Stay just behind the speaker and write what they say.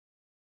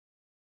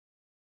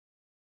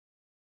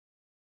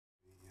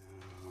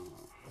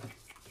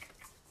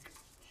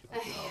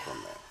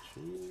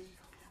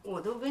我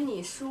都跟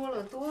你说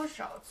了多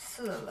少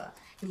次了，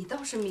你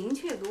倒是明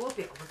确给我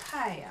表个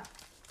态呀！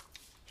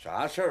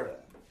啥事儿啊？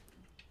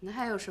那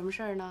还有什么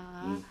事儿呢？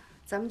啊，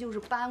咱们就是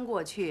搬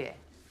过去，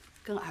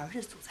跟儿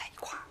子住在一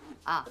块儿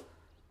啊。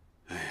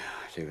哎呀，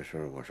这个事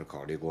儿我是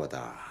考虑过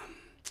的，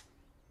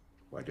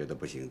我觉得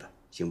不行的，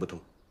行不通。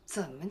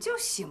怎么就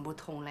行不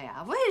通了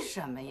呀？为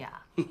什么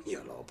呀？呀，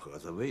老婆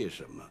子，为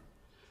什么？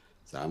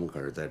咱们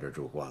可是在这儿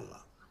住惯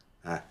了，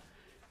哎，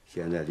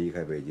现在离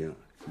开北京，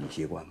你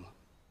习惯吗？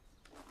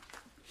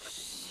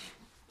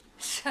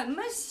什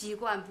么习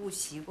惯不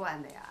习惯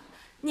的呀？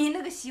你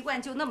那个习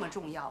惯就那么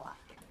重要啊？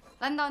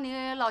难道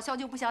你老肖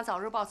就不想早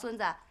日抱孙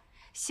子？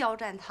肖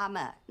战他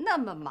们那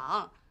么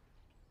忙，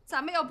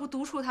咱们要不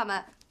督促他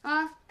们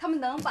啊，他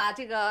们能把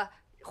这个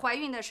怀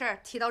孕的事儿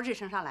提到日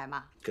程上来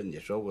吗？跟你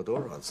说过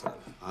多少次了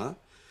啊？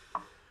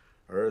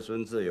儿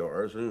孙自有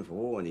儿孙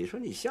福，你说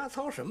你瞎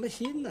操什么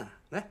心呢？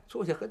来，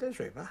坐下喝点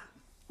水吧。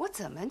我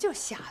怎么就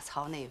瞎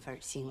操那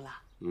份心了？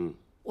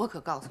我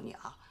可告诉你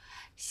啊，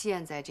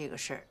现在这个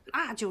事儿，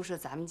那就是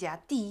咱们家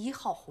第1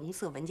号红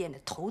色文件的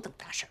头等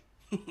大事儿。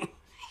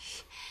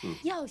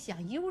要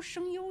想优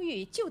生优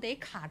育，就得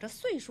卡着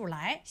岁数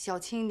来。小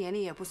青年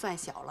龄也不算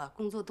小了，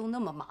工作都那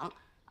么忙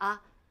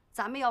啊，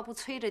咱们要不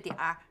催着点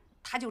儿，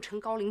她就成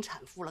高龄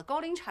产妇了。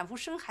高龄产妇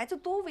生孩子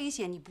多危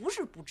险，你不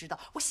是不知道，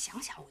我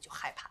想想我就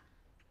害怕。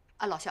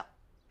啊，老肖，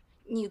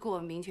你给我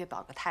明确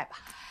表个态吧。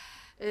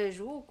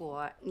如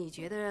果你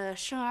觉得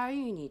生儿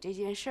育女这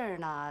件事儿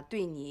呢，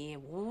对你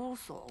无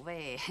所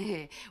谓、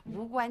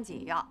无关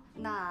紧要，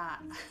那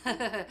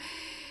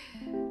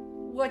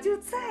我就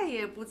再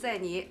也不在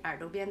你耳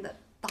朵边的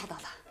叨叨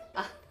了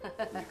啊！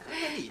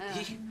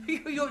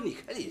你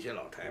看你这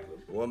老太婆，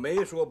我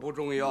没说不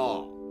重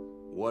要，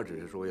我只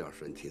是说要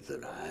顺其自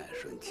然，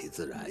顺其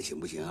自然，行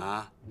不行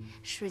啊？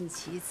顺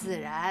其自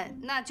然，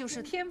那就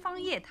是天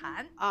方夜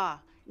谭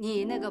啊！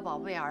你那个宝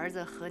贝儿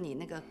子和你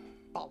那个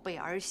宝贝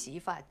儿媳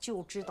妇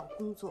就知道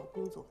工作，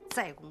工作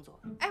再工作。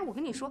哎，我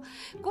跟你说，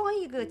光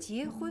一个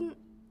结婚，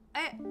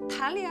哎，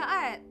谈恋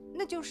爱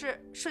那就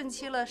是顺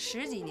期了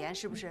10几年，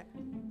是不是？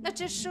那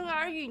这生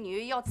儿育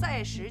女要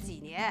再10几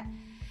年，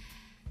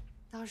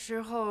到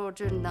时候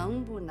这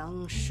能不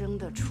能生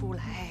得出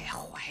来，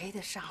怀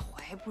得上，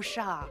怀不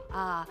上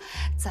啊？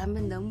咱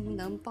们能不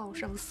能抱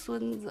上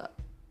孙子，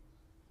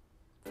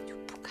我就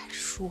不敢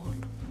说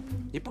了。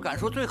你不敢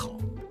说最好，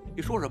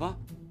你说什么？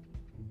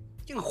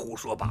净胡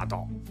说八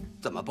道，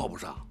怎么抱不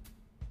上？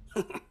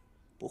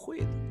不会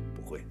的，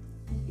不会的。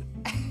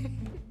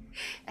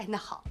哎，那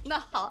好，那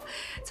好，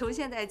从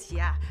现在起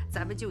啊，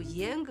咱们就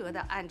严格的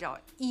按照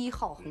1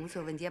号红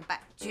色文件办，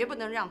绝不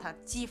能让它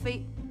鸡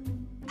飞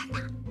蛋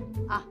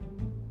打啊！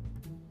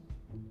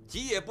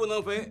鸡也不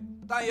能飞，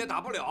蛋也打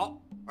不了，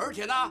而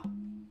且呢，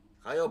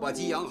还要把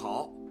鸡养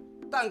好，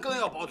蛋更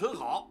要保存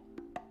好，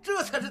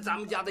这才是咱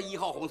们家的1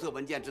号红色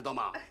文件，知道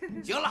吗？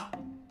行了，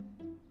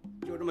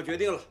就这么决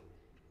定了，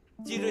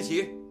即日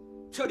起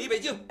撤离北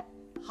京。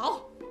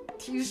好，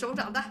听首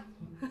长的。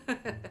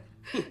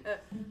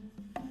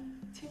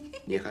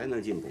你还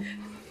能进步。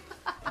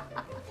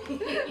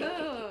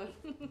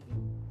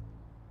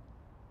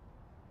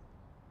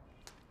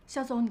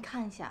肖总，你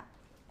看一下，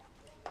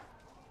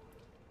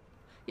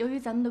由于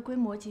咱们的规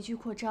模急剧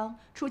扩张，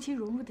初期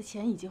融入的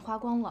钱已经花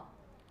光了，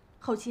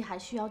后期还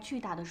需要巨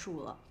大的数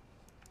额。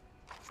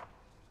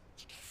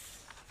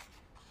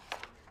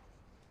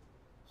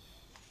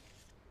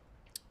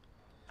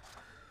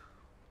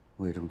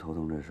我也正头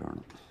疼这事儿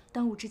呢。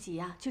当务之急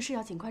呀，就是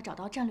要尽快找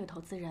到战略投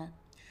资人。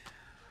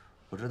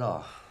我知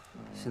道，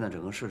现在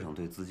整个市场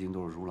对资金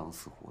都是如狼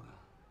似虎的，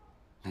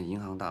那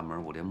银行大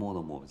门我连摸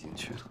都摸不进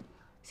去了。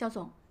肖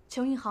总，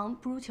求银行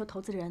不如求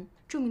投资人。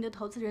著名的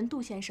投资人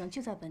杜先生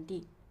就在本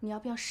地，你要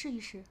不要试一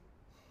试？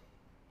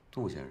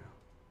杜先生？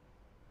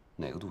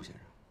哪个杜先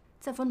生？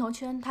在风投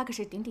圈，他可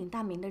是鼎鼎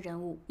大名的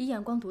人物，以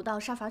眼光独到、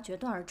杀伐决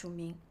断而著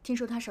名。听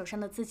说他手上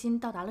的资金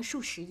到达了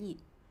数十亿。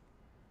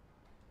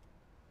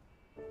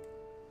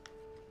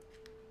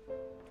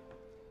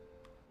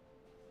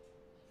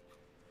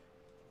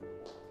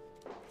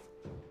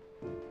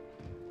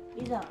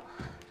李总，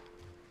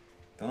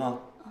等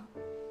等，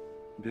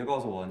你别告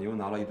诉我你又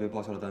拿了一堆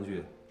报销的单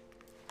据。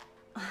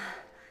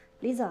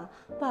李总，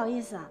不好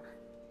意思啊，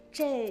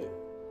这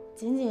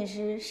仅仅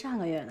是上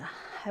个月的，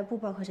还不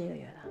包括这个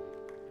月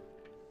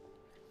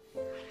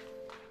的。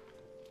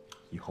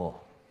以后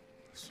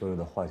所有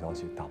的坏消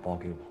息打包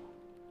给我，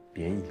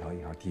别一条一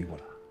条递过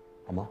来，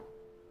好吗？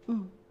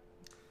嗯。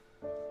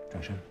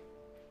转身，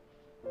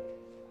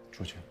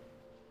出去。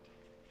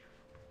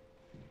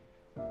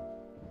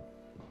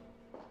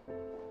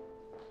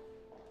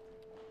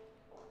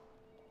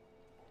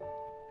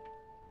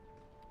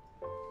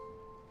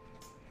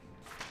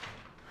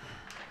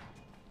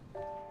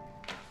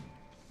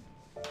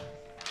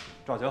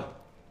赵晴，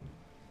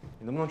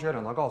你能不能直截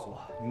了当告诉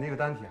我，你那个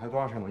单体还有多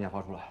长时间能研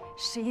发出来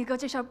11哥，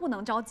这事儿不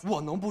能着急。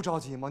我能不着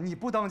急吗？你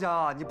不当家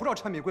啊？你不知道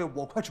产品贵，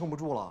我快撑不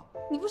住了。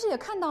你不是也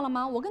看到了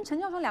吗？我跟陈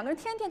教授2个人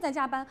天天在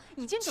加班，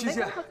已经准备。期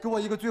限，给我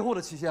一个最后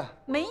的期限。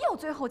没有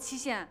最后期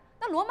限，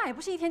那罗马也不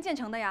是一天建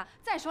成的呀。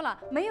再说了，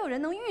没有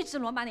人能预知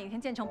罗马哪一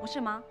天建成，不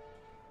是吗？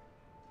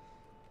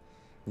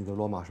你的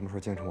罗马什么时候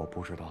建成我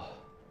不知道，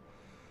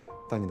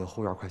但你的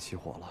后院快起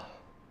火了。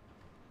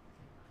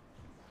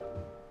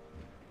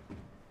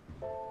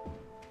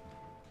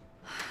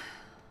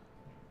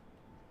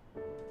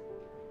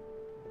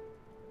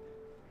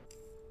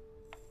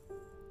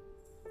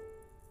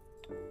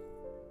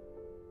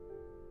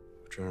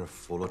真是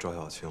服了赵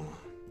小青了。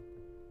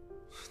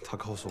他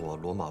告诉我，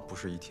罗马不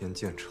是一天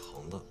建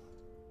成的。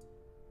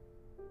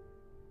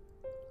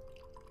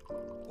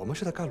我们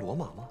是在盖罗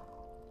马吗？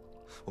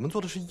我们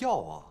做的是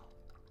药啊。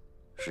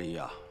十一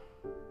啊，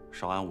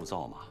稍安勿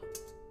躁嘛。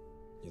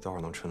你倒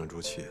是能沉得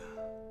住气。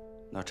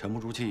那沉不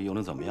住气又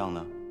能怎么样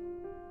呢？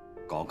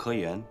搞科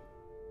研，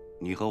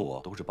你和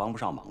我都是帮不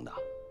上忙的。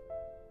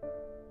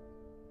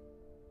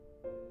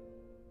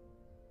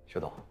薛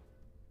导，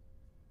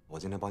我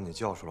今天把你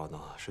叫出来呢，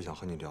是想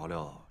和你聊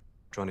聊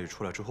专利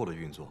出来之后的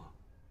运作。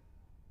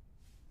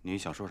你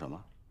想说什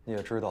么？你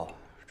也知道，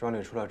专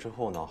利出来之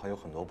后呢，还有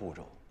很多步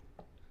骤：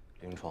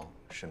临床、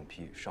审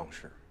批、上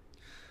市。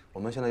我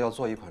们现在要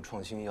做一款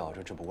创新药，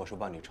这只不过是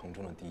万里长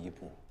征的第一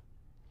步。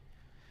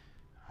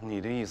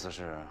你的意思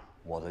是？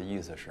我的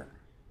意思是，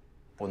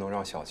不能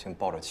让小青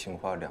抱着情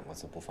怀2个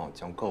字不放，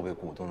将各位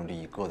股东的利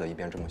益搁在一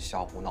边，这么瞎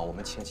胡闹。我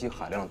们前期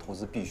海量的投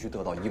资必须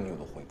得到应有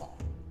的回报。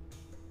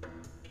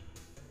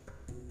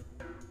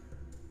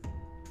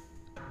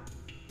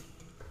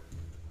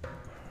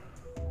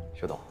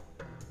薛导，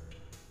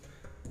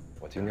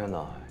我今天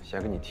呢，先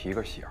给你提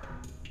个醒儿。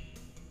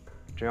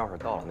真要是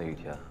到了那一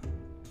天，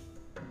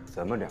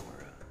咱们2个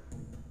人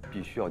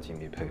必须要紧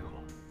密配合。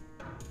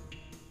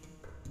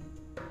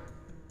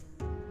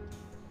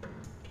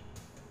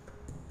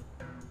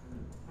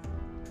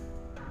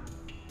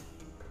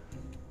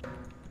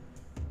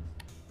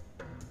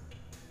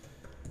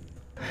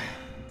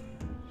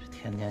这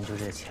天天就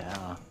这钱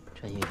啊，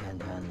这一天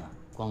天的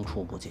光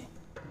出不进。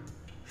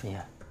师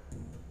爷，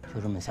就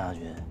这么下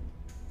去，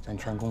咱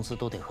全公司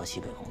都得喝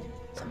西北风，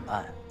怎么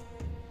办呀？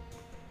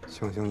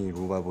强行引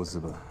入外部资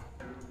本，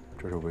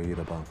这是唯一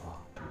的办法。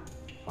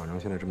反正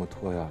现在这么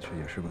拖下去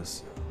也是个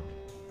死，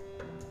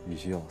与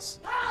其要死。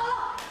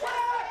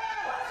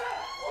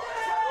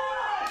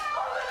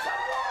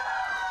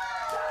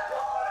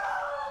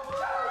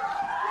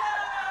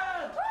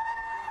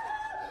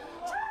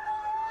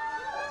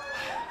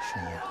师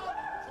爷，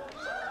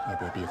你也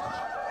别逼他了，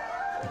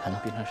你看他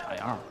逼成啥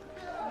样了？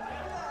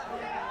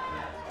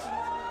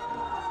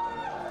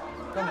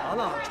干嘛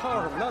呢？吵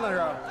吵什么呢？那是？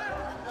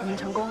我们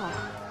成功了。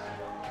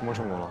什么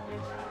成功了？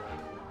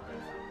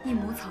益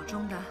母草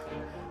中的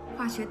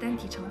化学单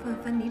体成分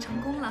分离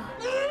成功了。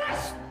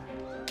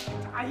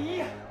阿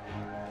姨，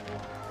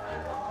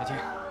阿金，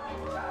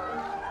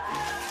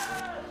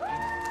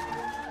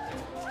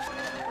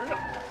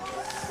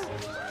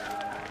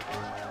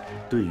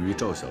对于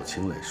赵小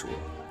青来说，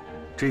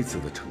这次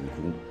的成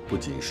功不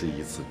仅是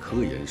一次科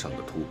研上的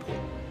突破，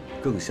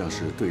更像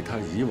是对他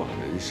以往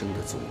人生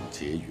的总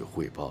结与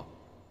汇报。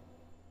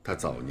他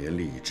早年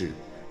立志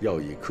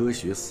要以科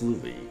学思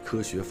维、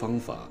科学方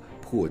法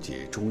破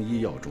解中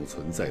医药中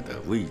存在的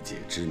未解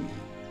之谜。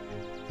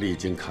历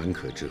经坎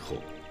坷之后，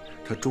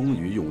他终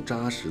于用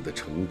扎实的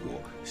成果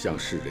向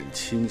世人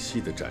清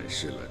晰地展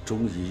示了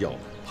中医药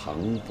磅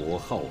礴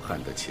浩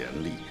瀚的潜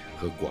力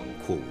和广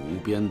阔无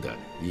边的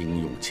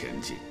应用前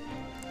景。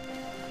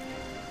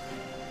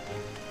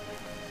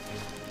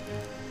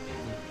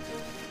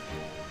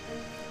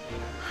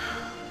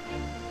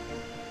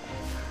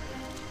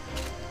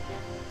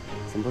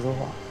怎么不说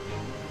话？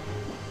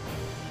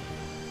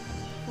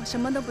我什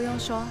么都不用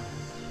说，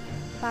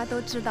爸都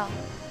知道。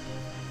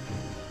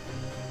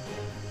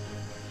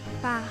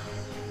爸，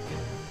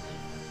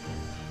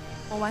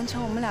我完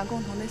成我们俩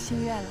共同的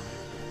心愿了。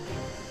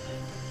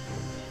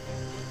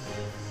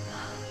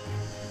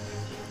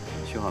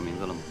取好名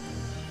字了吗？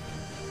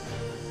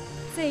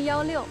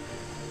 Z16，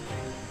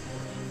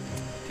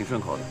挺顺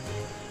口的。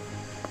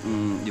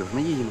有什么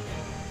意义吗？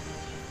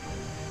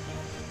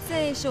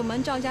 Z 是我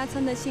们赵家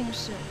村的姓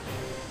氏，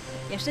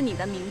也是你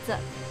的名字。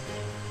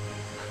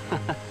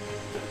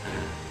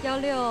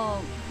16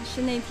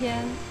是那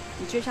天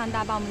你追上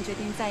大爸，我们决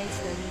定在一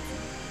起的日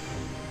子。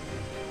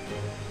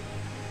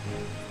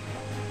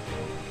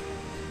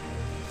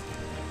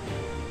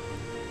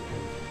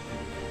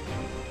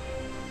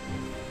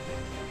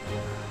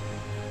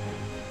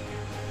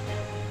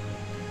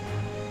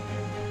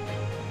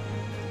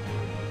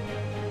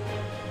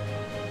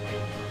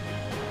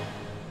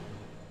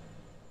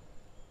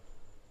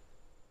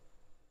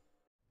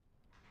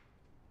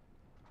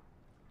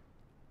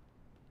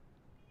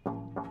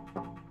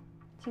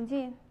请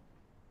进。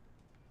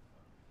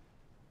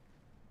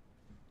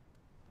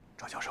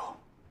赵教授，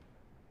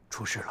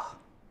出事了。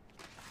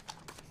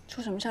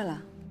出什么事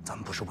了？咱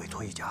们不是委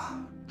托一家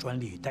专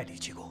利代理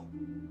机构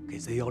给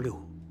Z16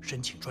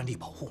申请专利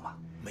保护吗？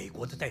美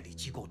国的代理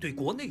机构对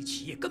国内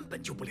企业根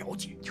本就不了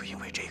解，就因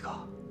为这个，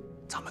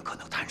咱们可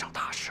能摊上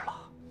大事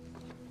了。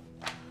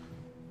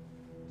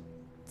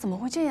怎么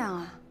会这样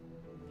啊？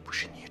不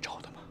是你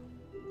找的吗？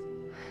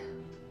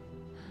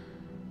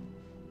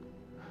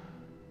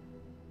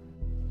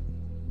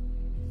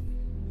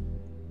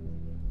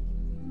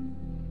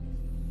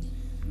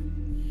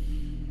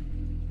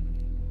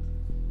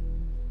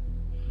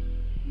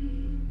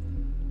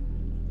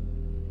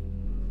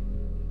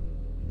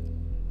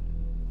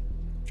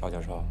赵教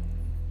授，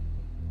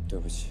对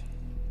不起，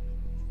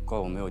怪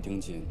我没有盯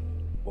紧，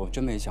我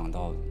真没想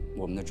到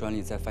我们的专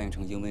利在翻译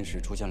成英文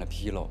时出现了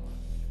纰漏，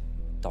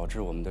导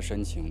致我们的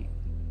申请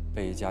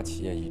被一家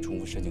企业以重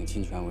复申请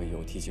侵权为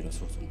由提起了诉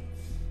讼。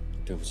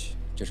对不起，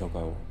这事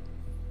怪我。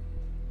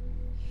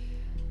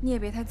你也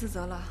别太自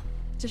责了，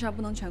这事儿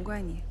不能全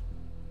怪你，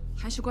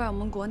还是怪我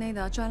们国内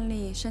的专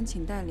利申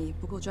请代理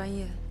不够专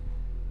业，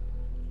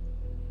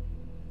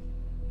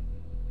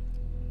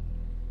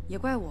也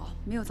怪我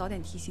没有早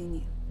点提醒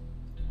你。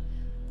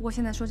不过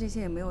现在说这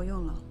些也没有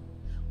用了，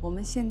我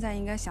们现在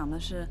应该想的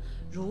是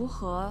如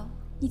何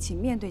一起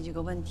面对这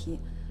个问题，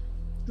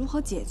如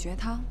何解决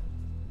它。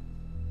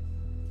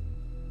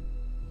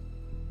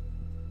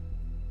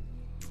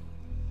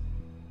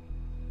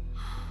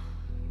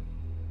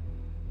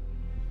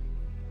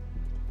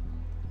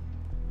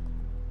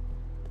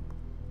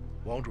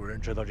王主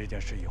任知道这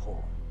件事以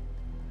后，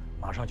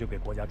马上就给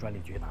国家专利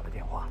局打了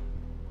电话，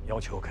要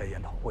求开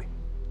研讨会，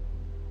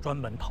专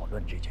门讨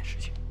论这件事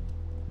情。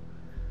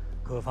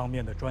各方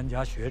面的专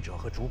家学者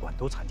和主管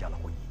都参加了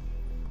会议，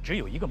只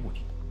有一个目的，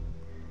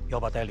要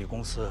把代理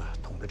公司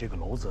捅的这个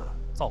篓子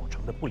造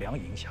成的不良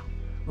影响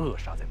扼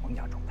杀在萌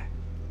芽状态，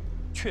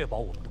确保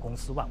我们的公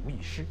司万无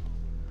一失，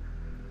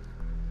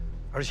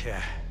而且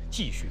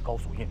继续高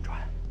速运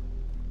转。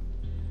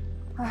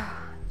哎呀，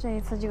这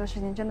一次这个事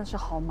情真的是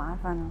好麻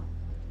烦啊！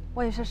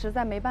我也是实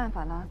在没办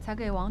法了，才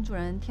给王主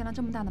任添了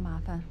这么大的麻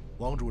烦。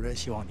王主任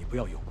希望你不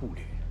要有顾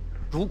虑，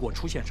如果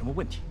出现什么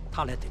问题，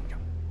他来顶着。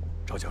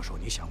赵教授，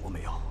你想过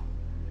没有？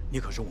你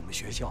可是我们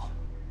学校、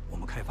我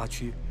们开发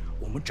区、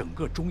我们整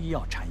个中医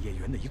药产业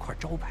园的一块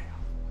招牌啊！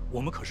我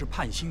们可是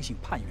盼星星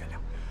盼月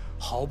亮，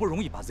好不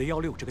容易把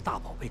Z16这个大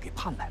宝贝给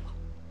盼来了，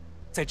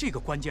在这个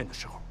关键的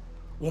时候，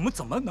我们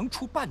怎么能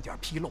出半点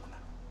纰漏呢？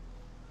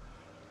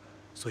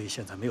所以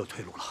现在没有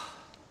退路了，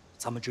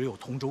咱们只有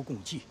同舟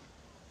共济，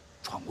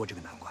闯过这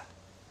个难关。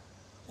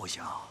我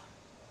想，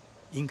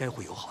应该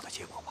会有好的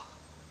结果吧。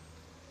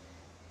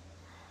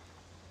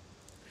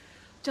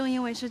正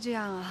因为是这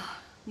样啊，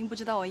您不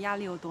知道我压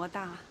力有多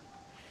大。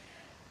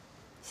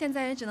现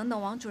在也只能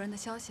等王主任的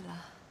消息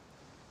了。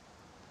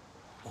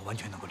我完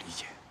全能够理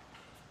解。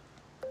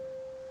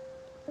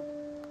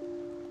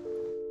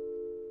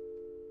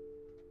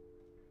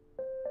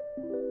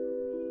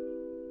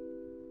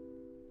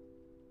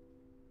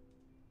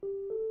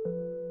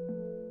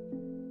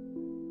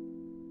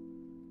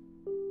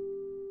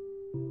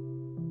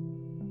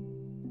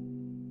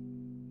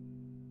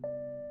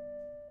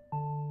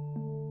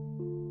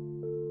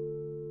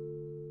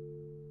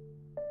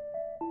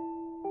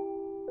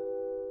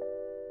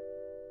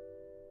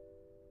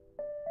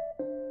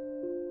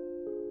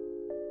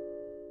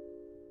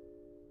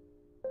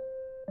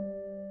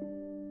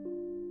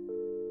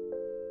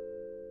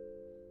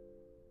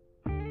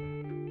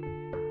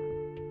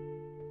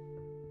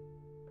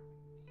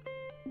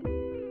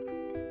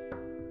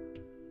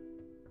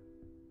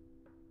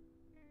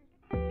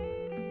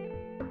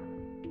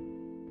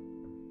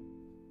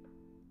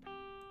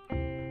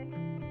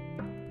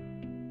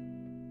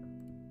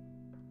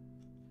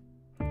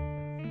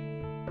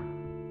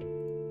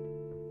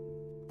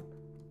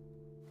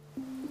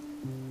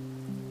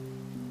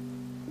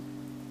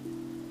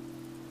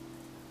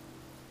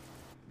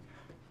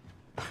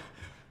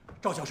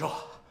赵教授，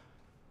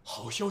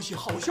好消息，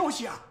好消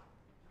息啊！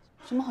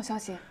什么好消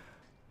息？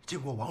经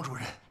过王主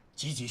任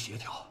积极协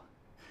调，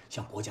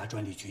向国家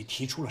专利局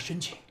提出了申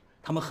请，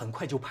他们很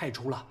快就派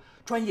出了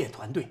专业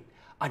团队，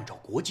按照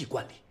国际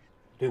惯例，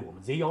对我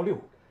们 Z16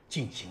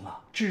进行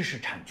了知识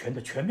产权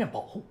的全面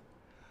保护，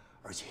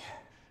而且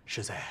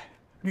是在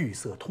绿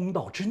色通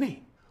道之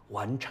内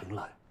完成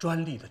了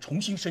专利的重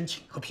新申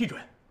请和批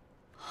准。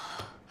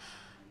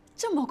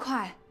这么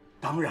快？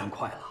当然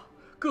快了。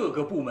各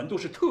个部门都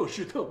是特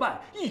事特办，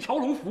一条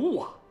龙服务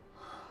啊！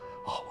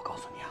哦，我告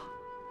诉你啊，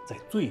在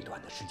最短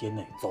的时间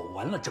内走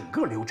完了整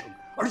个流程，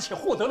而且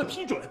获得了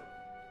批准。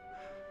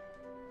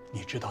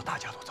你知道大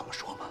家都怎么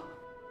说吗？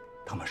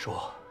他们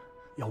说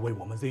要为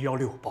我们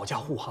Z16保驾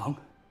护航，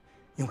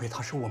因为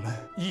它是我们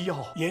医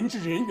药研制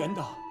人员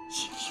的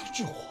星星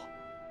之火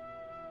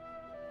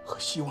和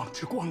希望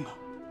之光啊！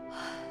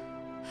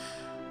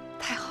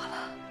太好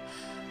了，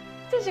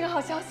这是个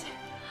好消息。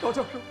赵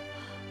教授。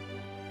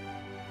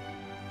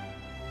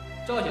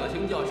赵小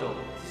青教授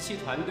及其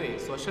团队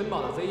所申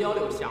报的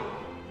Z16项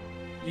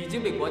目，已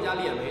经被国家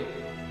列为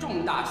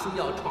重大新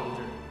药创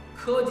制、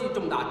科技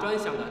重大专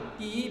项的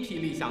第一批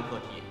立项课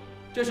题。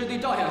这是对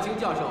赵小青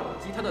教授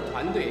及他的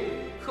团队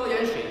科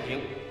研水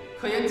平、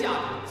科研价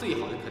值最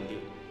好的肯定，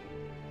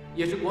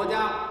也是国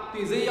家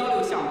对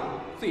Z16项目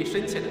最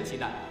深切的期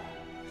待。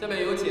下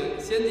面有请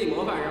先进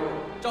模范人物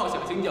赵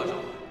小青教授，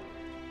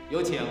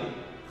有请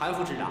韩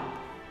副市长。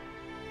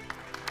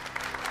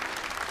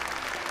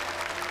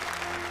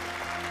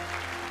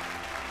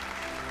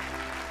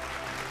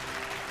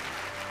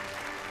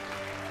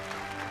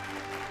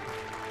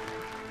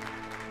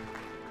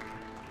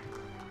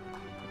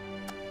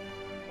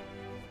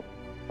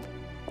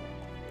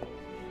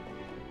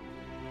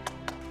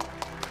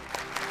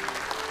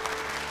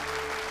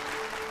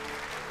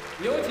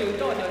有请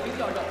赵小青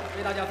教授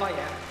为大家发言。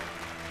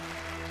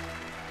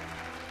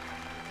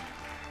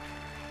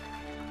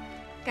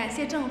感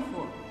谢政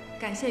府，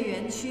感谢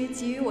园区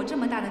给予我这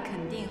么大的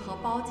肯定和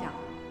褒奖。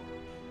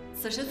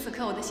此时此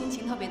刻，我的心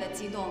情特别的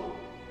激动。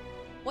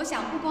我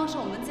想，不光是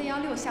我们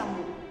Z16项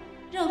目，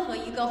任何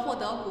一个获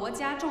得国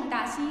家重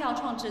大新药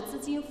创制资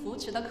金扶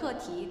持的课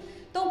题，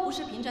都不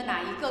是凭着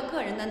哪一个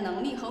个人的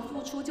能力和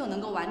付出就能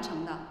够完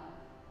成的。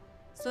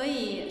所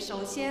以，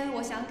首先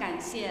我想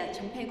感谢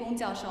陈沛公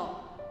教授。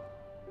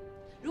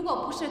如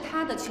果不是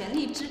他的全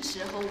力支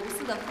持和无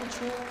私的付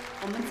出，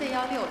我们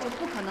Z16就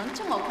不可能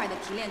这么快的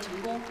提炼成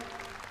功。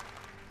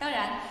当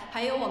然，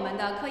还有我们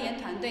的科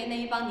研团队那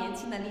一帮年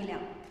轻的力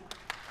量。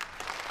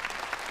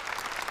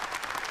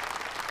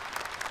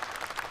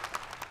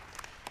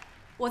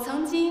我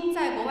曾经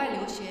在国外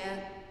留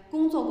学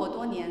工作过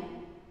多年，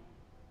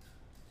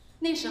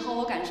那时候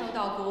我感受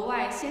到国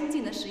外先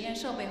进的实验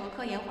设备和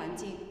科研环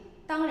境。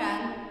当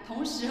然，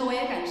同时我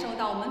也感受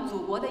到我们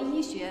祖国的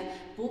医学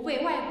不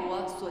被外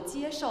国所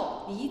接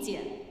受、理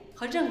解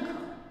和认可，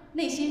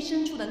内心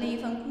深处的那一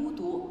份孤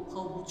独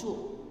和无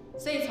助。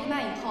所以从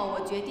那以后，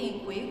我决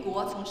定回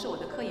国从事我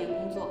的科研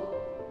工作。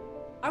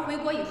而回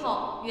国以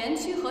后，园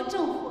区和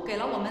政府给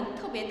了我们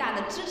特别大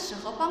的支持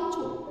和帮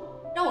助，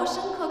让我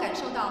深刻感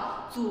受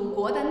到祖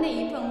国的那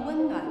一份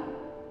温暖。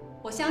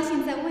我相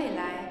信在未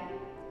来，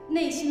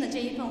内心的这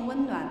一份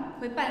温暖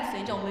会伴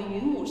随着我们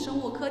云母生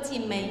物科技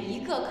每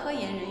一个科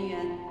研人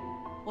员，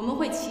我们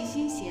会齐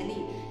心协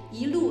力，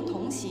一路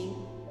同行，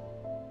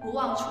不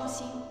忘初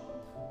心，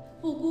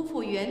不辜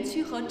负园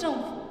区和政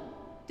府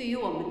对于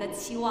我们的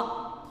期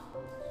望。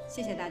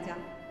谢谢大家。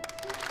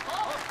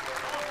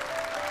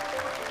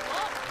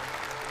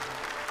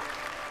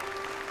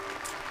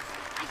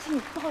哎呀，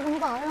你抱什么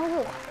抱？让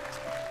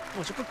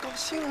我这不高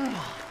兴吗？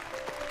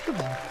是吧？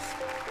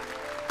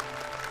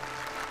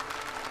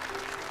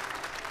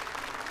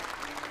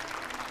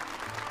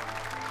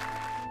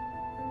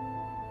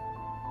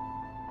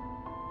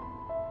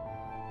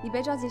你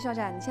别着急，肖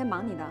战，你先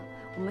忙你的，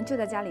我们就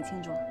在家里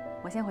庆祝，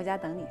我先回家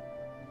等你。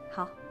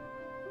好。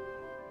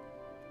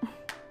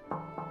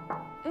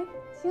哎，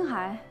星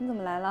海，你怎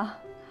么来了？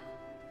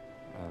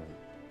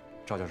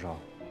赵教授，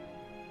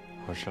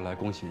我是来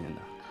恭喜您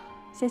的。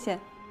谢谢。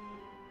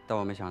但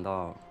我没想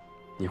到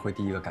你会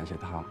第一个感谢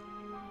他。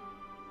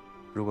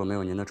如果没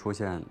有您的出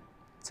现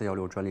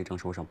，Z16专利证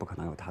书上不可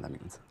能有他的名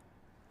字。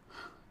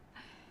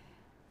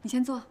你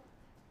先坐。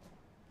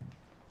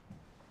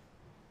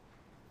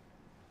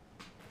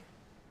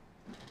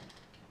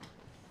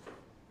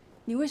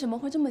你为什么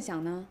会这么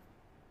想呢？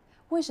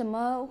为什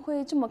么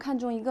会这么看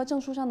重一个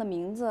证书上的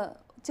名字，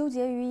纠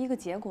结于一个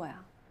结果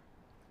呀？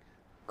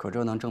可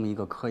这能证明一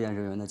个科研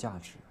人员的价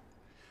值。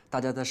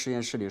大家在实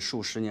验室里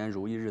数十年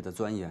如一日的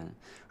钻研，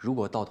如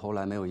果到头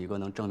来没有一个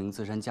能证明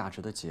自身价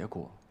值的结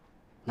果，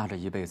那这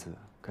一辈子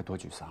该多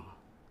沮丧啊！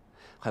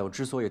还有，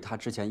之所以他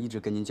之前一直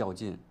跟您较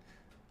劲，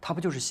他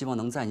不就是希望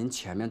能在您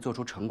前面做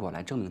出成果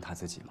来证明他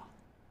自己吗？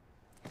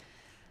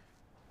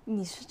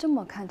你是这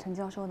么看陈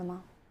教授的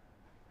吗？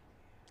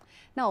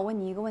那我问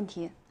你一个问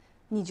题，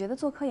你觉得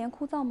做科研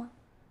枯燥吗？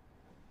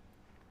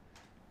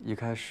一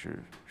开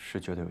始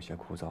是觉得有些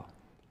枯燥。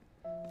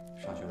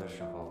上学的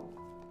时候，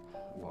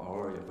我偶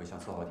尔也会像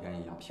测号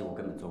天一样，屁股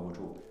根本坐不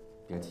住，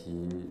别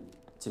提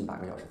近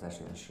100个小时在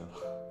实验室了。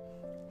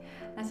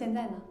那现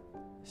在呢？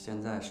现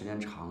在时间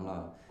长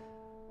了，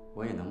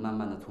我也能慢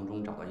慢的从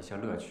中找到一些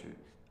乐趣。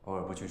偶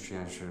尔不去实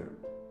验室，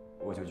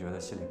我就觉得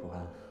心里不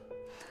安。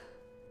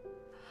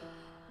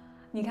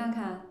你看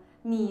看，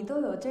你都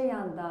有这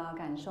样的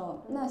感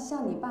受，那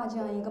像你爸这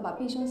样一个把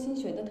毕生心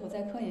血都投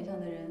在科研上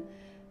的人，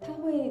他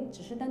会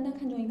只是单单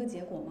看重一个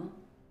结果吗？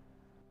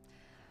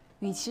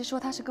与其说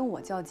他是跟我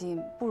较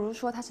劲，不如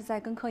说他是在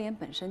跟科研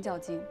本身较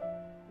劲。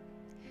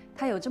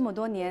他有这么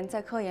多年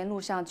在科研路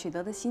上取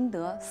得的心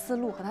得、思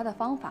路和他的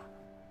方法，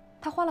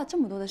他花了这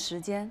么多的时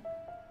间，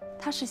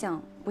他是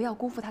想不要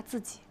辜负他自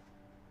己。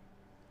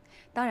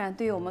当然，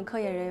对于我们科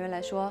研人员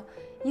来说，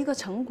一个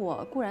成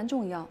果固然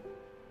重要，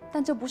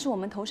但这不是我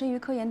们投身于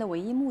科研的唯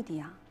一目的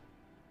啊。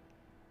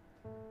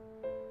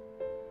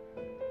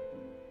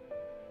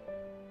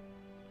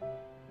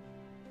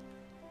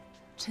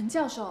陈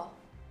教授。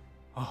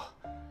啊，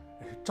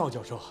赵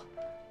教授，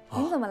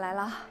您怎么来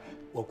了？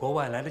我国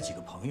外来了几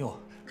个朋友，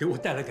给我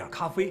带了点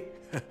咖啡。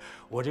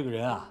我这个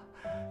人啊，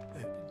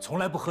从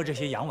来不喝这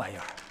些洋玩意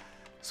儿，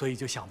所以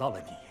就想到了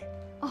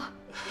你。哦，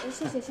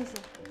谢谢谢谢。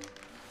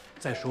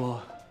再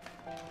说，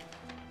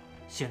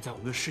现在我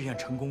们的试验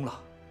成功了，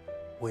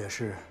我也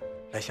是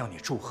来向你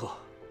祝贺，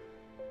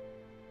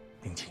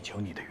并请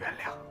求你的原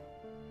谅。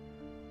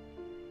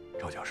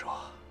赵教授，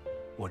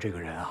我这个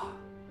人啊，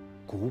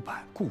古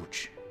板固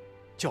执，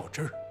较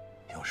真儿。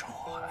有时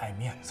候爱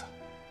面子，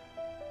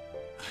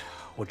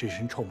我这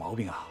身臭毛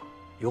病啊，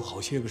有好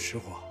些个时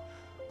候啊，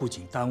不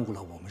仅耽误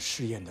了我们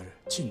试验的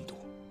进度，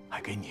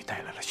还给你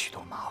带来了许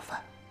多麻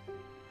烦。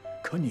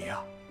可你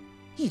呀，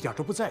一点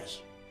都不在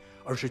意，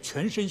而是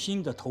全身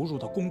心地投入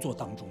到工作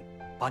当中，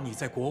把你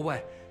在国外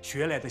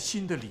学来的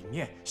新的理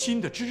念、新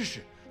的知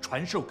识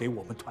传授给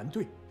我们团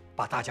队，把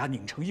把大家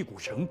拧成一股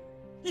绳，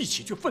一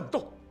起去奋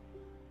斗，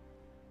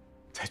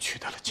才取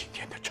得了今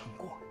天的成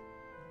果。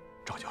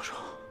赵教授，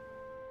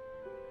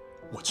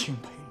我钦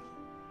佩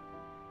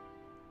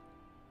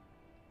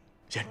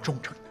你，言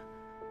忠诚的，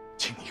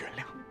请你原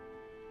谅。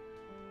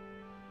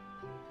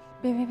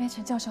别，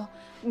陈教授，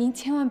您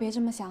千万别这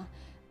么想。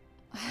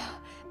哎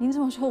呀，您这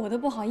么说我都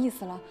不好意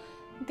思了。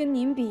跟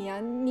您比呀，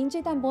您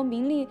这淡泊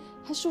名利，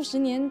还数十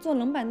年坐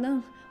冷板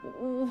凳，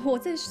我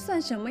这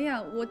算什么呀？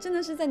我真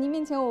的是在您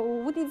面前我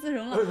无地自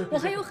容了。我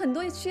还有很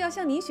多需要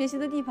向您学习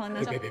的地方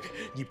呢。别，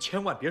你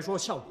千万别说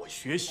向我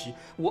学习，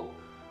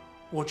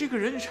我这个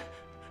人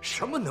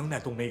什么能耐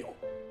都没有。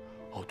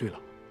哦，对了，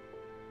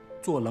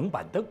坐冷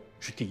板凳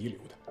是第一流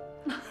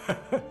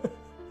的。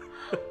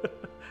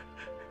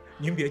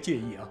您别介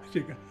意啊，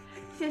这个。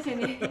谢谢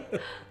您，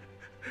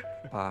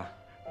爸。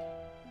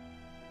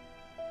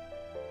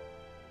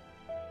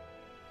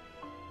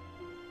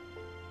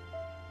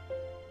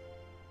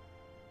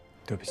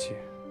对不起，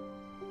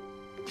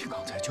你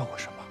刚才叫我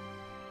什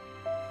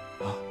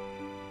么？啊？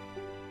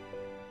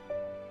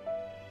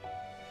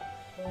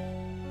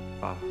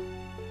爸，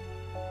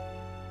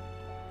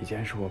以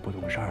前是我不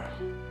懂事儿，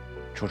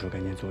处处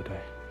跟您作对。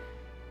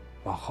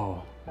往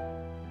后，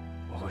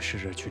我会试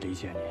着去理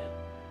解您，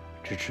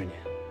支持您。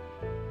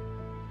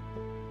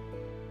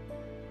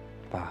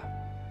爸，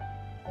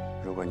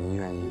如果您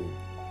愿意，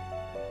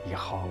以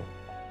后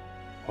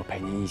我陪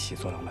您一起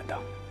坐冷板凳。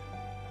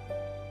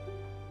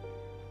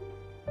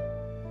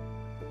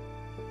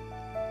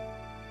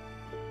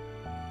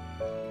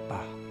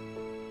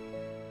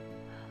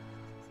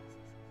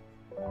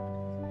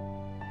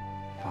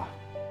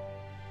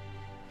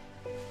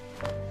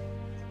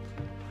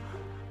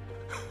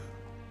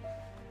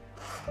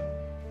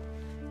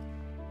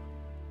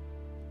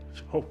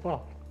叫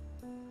爸，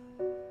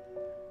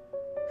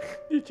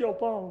你叫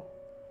爸。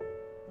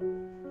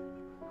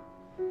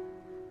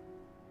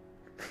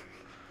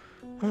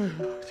哎呀，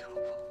叫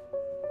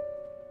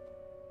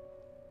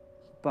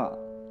爸。爸。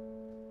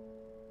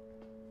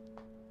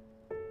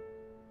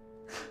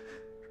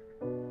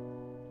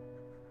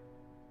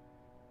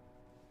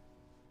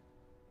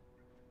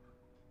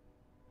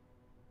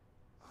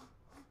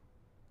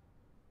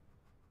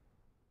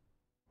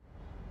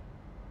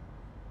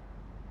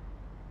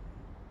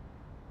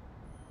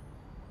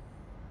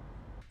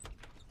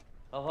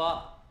老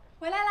婆，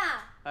回来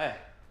啦！哎，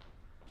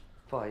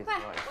不好意思，快，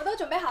我都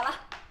准备好了。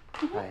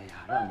哎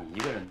呀，让你一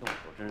个人动手，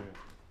真是。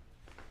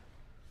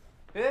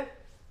哎，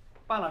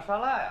拌了沙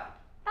拉呀？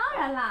当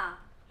然啦，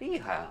厉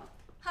害啊！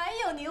还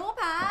有牛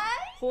排。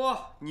嚯，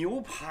牛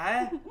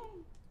排！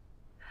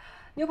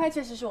牛排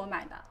确实是我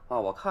买的。啊，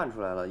我看出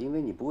来了，因为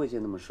你不会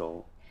煎那么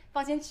熟。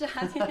放心吃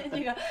啊，今天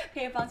这个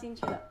可以放心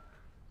吃的。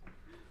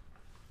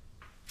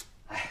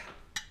哎呀，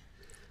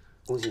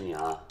恭喜你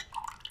啊，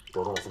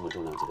得到了这么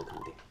重量级的肯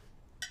定。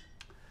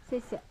谢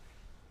谢。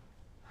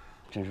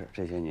真是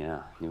这些年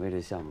啊，你为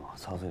这项目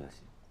操碎了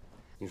心。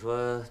你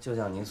说，就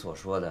像你所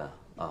说的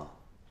啊，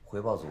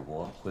回报祖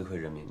国，回馈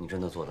人民，你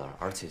真的做到了。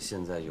而且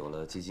现在有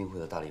了基金会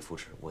的大力扶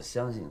持，我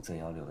相信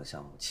Z16的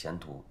项目前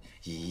途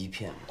一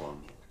片光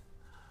明。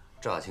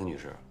赵小青女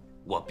士，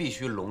我必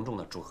须隆重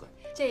的祝贺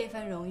你。这一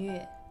份荣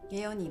誉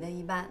也有你的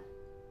一半。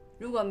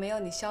如果没有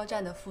你肖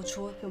战的付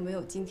出，就没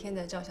有今天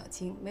的赵小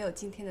青，没有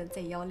今天的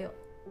Z16。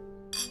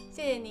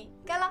谢谢你，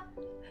干了！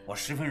我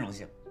十分荣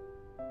幸。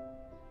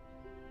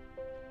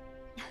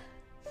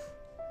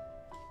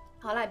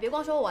好了，别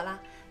光说我了，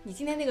你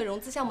今天那个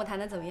融资项目谈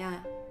得怎么样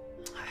呀？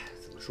哎，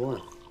怎么说呢？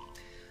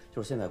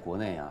就是现在国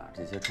内啊，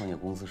这些创业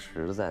公司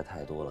实在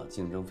太多了，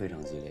竞争非常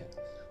激烈。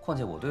况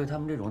且我对他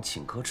们这种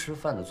请客吃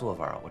饭的做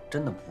法，我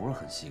真的不是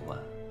很习惯。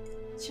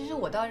其实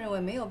我倒认为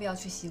没有必要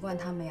去习惯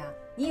他们呀。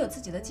你有自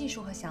己的技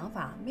术和想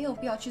法，没有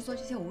必要去做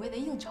这些无谓的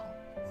应酬。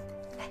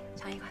来，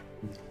尝一块。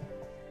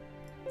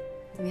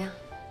怎么样？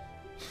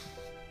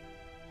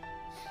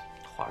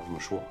话是这么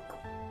说，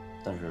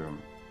但是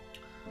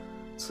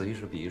此一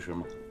时彼一时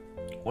嘛。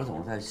我总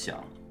是在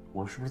想，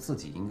我是不是自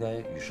己应该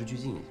与时俱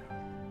进一下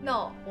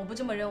 ？No， 我不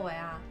这么认为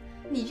啊。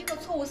你这个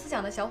错误思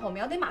想的小火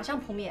苗得马上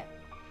扑灭。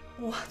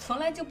我从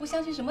来就不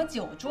相信什么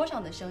酒桌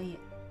上的生意。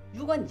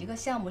如果你这个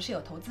项目是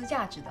有投资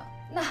价值的，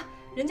那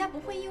人家不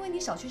会因为你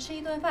少去吃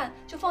一顿饭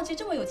就放弃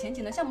这么有前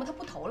景的项目，他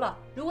不投了。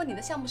如果你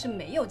的项目是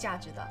没有价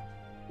值的，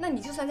那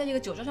你就算在这个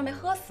酒桌上面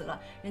喝死了，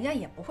人家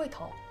也不会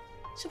投，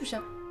是不是？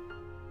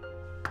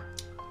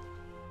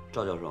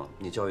赵教授，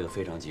你教育的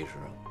非常及时，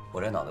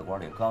我这脑袋瓜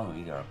里刚有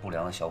一点不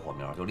良的小火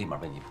苗，就立马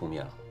被你扑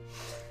灭了。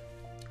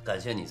感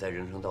谢你在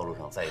人生道路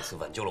上再一次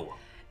挽救了我。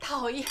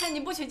讨厌，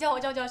你不许叫我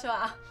赵教授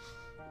啊！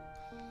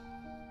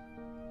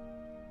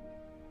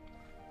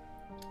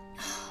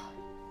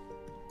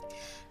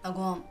老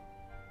公，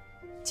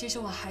其实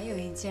我还有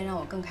一件让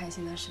我更开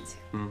心的事情。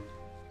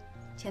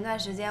前段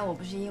时间我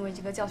不是因为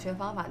这个教学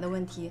方法的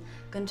问题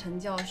跟陈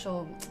教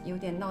授有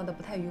点闹得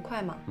不太愉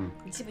快嘛？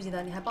你记不记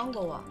得？你还帮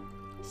过我。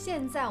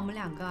现在我们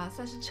两个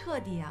算是彻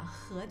底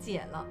和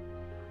解了，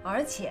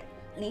而且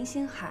林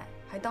星海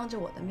还当着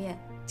我的面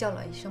叫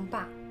了一声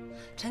爸，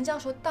陈教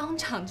授当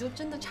场就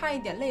真的差一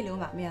点泪流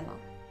满面了。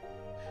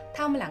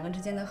他们两个之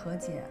间的和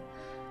解，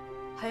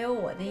还有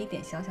我的一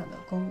点小小的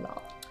功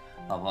劳。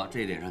老婆，这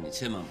一点上你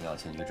千万不要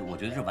谦虚，我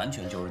觉得这完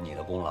全就是你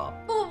的功劳。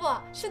不，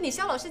是你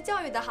肖老师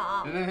教育的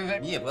好。别，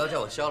你也不要叫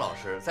我肖老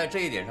师，在这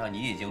一点上你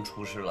已经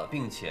出师了，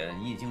并且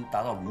你已经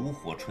达到炉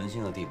火纯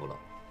青的地步了。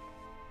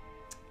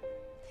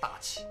大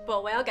气。不，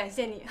我要感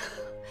谢你。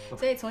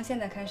所以从现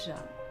在开始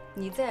啊，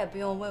你再也不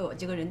用为我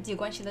这个人际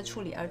关系的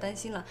处理而担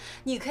心了。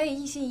你可以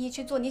一心一意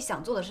去做你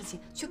想做的事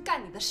情，去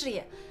干你的事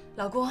业。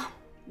老公，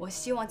我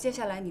希望接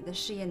下来你的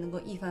事业能够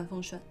一帆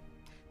风顺。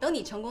等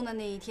你成功的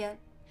那一天，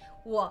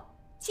我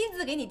亲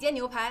自给你煎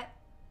牛排。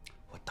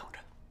我等着。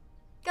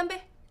干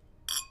杯！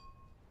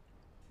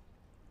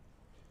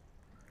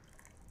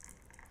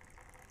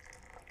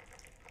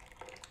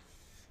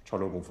潮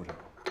州功夫上，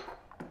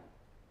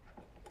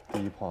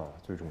第一炮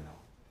最重要。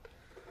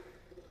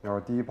要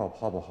是第一炮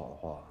泡不好的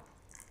话，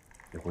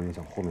也会影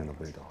响后面的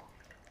味道。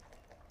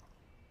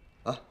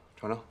来，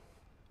尝尝，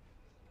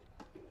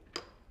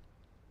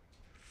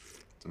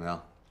怎么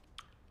样？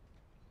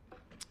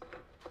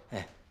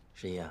哎，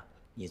十一啊，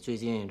你最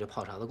近这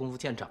泡茶的功夫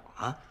见长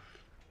了。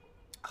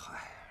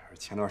嗨，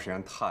前段时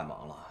间太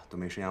忙了，都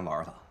没时间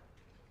玩它。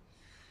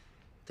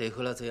得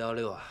亏了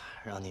Z16啊，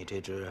让你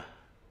这只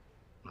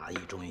蚂蚁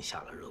终于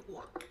下了热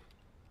锅。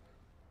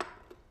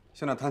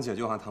现在谈解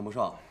救还谈不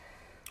上，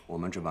我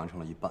们只完成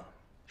了一半。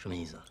什么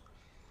意思？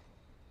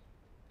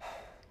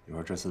你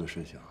说这次的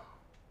事情，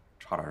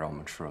差点让我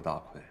们吃了大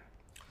亏。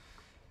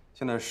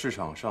现在市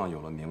场上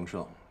有了名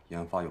声，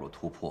研发有了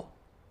突破，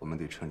我们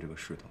得趁这个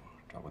势头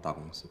找个大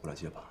公司过来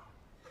接盘。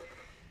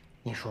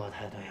你说的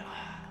太对了，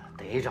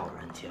得找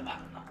人接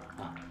盘了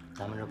啊！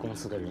咱们这公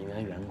司的人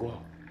员、员工、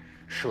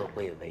设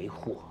备维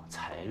护、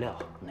材料，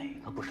哪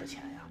个不是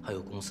钱呀？还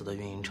有公司的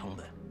运营成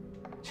本，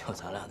就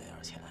咱俩那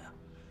点钱呀！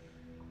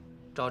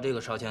照这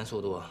个烧钱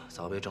速度，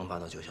早被蒸发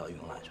到九霄云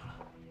外去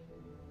了。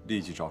立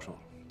即招手，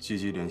积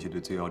极联系对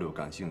Z16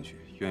感兴趣、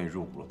愿意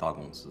入股的大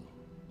公司。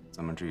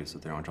咱们这一次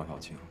得让赵小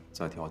青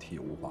再挑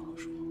剔无话可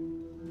说。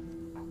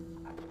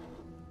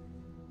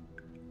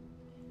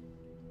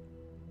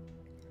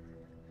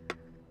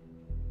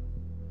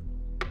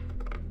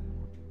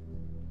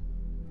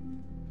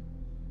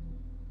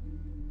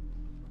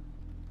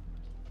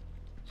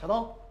小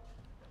东，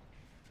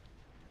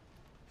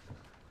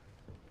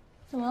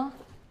怎么了？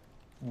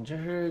你这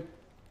是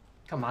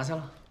干嘛去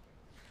了？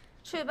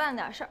出去办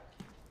点事儿。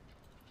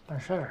办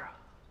事儿啊？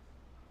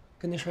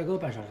跟那帅哥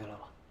办事儿去了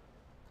吧？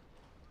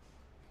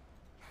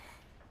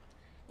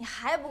你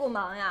还不够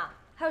忙呀？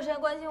还有时间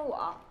关心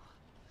我？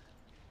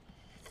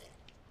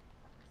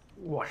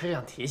我是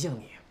想提醒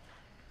你，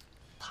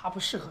他不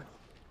适合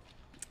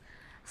你。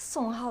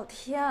宋昊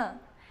天，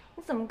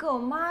你怎么跟我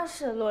妈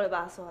似的啰里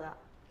吧嗦的？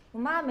我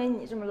妈没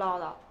你这么唠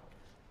叨。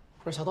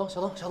不是小东，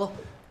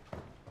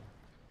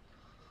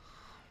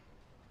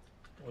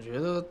我觉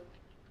得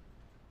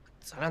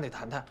咱俩得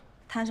谈谈。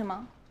谈什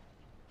么？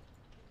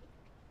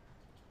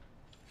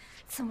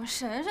怎么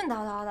神神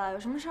叨叨的？有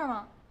什么事儿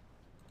吗？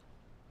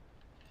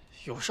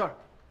有事儿，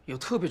有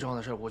特别重要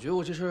的事儿。我觉得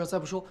我这事儿再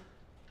不说，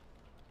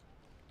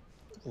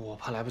我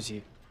怕来不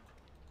及。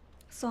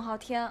宋昊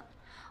天，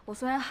我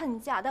虽然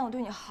恨嫁，但我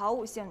对你毫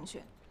无兴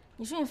趣。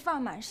你说你放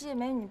着满世界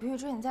美女不去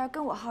追，你在这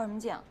跟我耗什么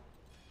劲？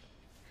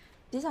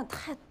别想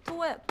太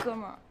多呀，哥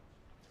们儿。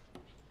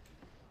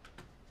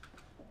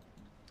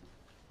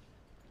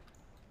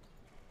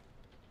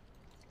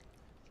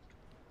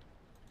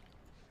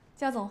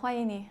焦总，欢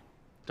迎你。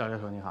赵教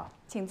授你好，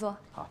请坐。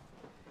好。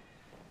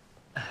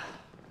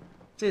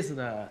这次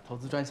的投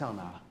资专项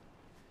呢，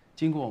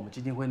经过我们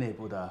基金会内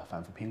部的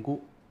反复评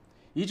估，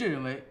一致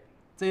认为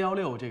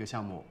Z16这个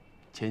项目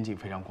前景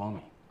非常光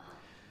明，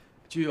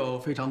具有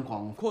非常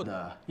广阔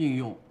的应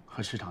用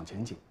和市场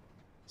前景，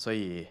所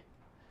以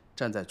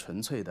站在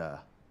纯粹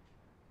的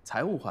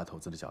财务化投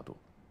资的角度，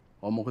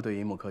我们会对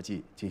银幕科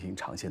技进行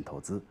长线投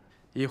资，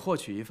以获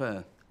取一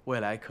份未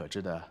来可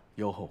知的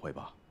优厚回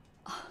报。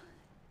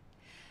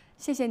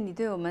谢谢你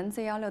对我们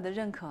Z16的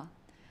认可。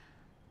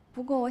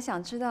不过我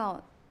想知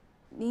道，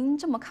您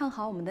这么看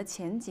好我们的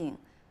前景，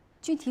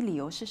具体理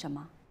由是什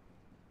么？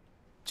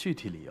具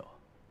体理由？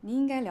您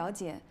应该了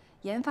解，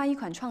研发一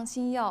款创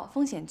新药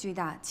风险巨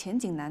大，前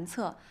景难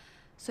测，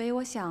所以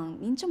我想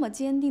您这么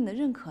坚定地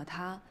认可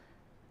它，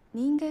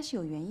您应该是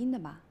有原因的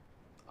吧？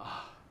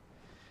啊，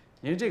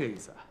您是这个意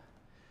思啊？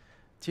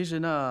其实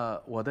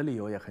呢，我的理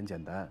由也很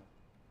简单，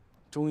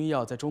中医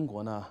药在中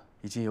国呢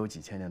已经有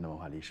几千年的文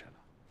化历史了。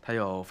它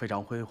有非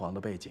常辉煌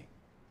的背景，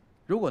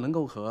如果能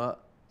够和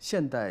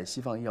现代西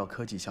方医药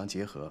科技相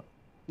结合，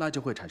那就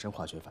会产生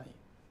化学反应。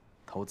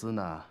投资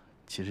呢，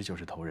其实就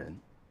是投人。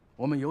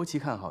我们尤其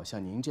看好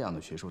像您这样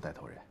的学术带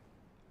头人。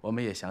我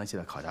们也详细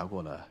的考察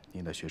过了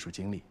您的学术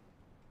经历，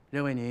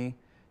认为您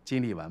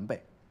经历完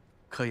备，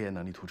科研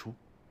能力突出，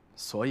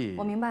所以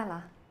我明白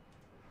了。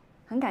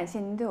很感谢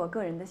您对我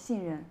个人的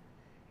信任。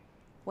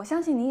我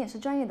相信您也是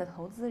专业的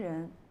投资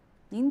人，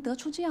您得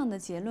出这样的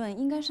结论，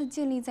应该是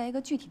建立在一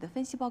个具体的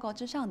分析报告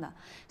之上的。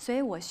所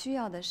以我需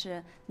要的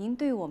是您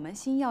对我们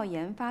新药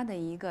研发的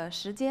一个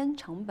时间、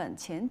成本、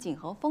前景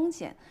和风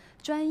险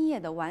专业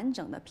的、完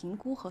整的评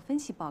估和分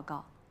析报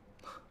告。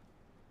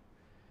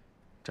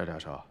赵教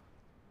授，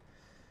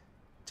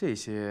这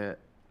些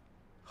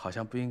好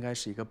像不应该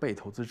是一个被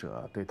投资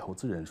者对投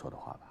资人说的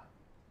话吧？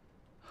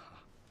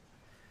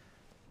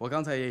我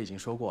刚才也已经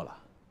说过了，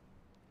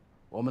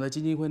我们的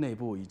基金会内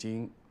部已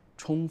经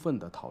充分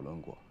的讨论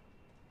过。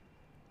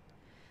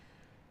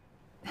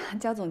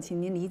焦总，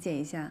请您理解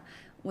一下，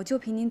我就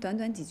凭您短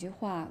短几句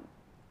话，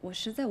我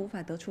实在无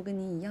法得出跟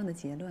您一样的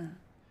结论。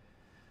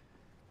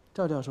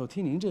赵教授，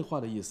听您这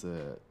话的意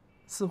思，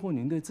似乎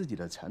您对自己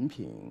的产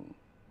品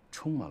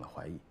充满了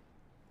怀疑。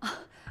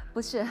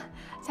不是，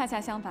恰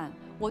恰相反，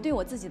我对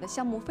我自己的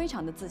项目非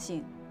常的自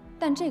信，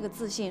但这个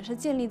自信是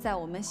建立在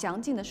我们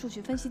详尽的数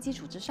据分析基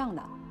础之上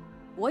的。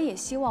我也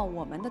希望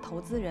我们的投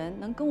资人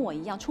能跟我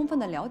一样充分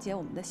的了解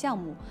我们的项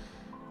目，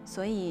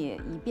所以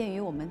以便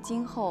于我们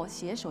今后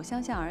携手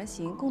相向而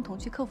行，共同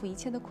去克服一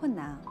切的困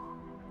难。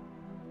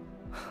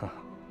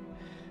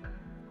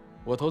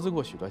我投资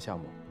过许多项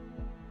目，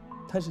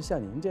但是像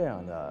您这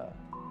样的，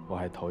我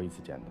还头一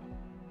次见到。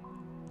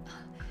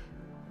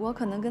我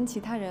可能跟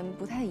其他人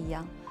不太一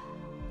样，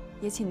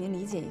也请您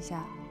理解一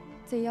下。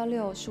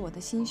Z16是我的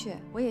心血，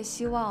我也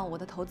希望我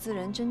的投资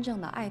人真正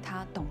的爱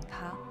它、懂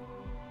它。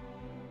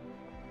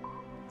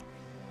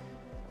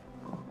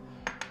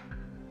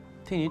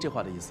听您这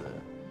话的意思，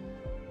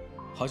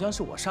好像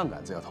是我上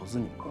杆子要投资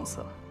你们公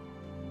司了。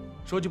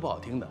说句不好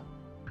听的，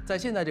在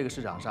现在这个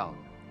市场上，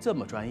这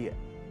么专业，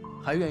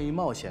还愿意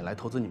冒险来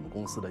投资你们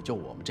公司的，就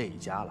我们这一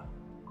家了。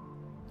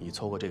你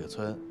错过这个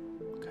村，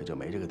可就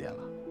没这个店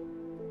了。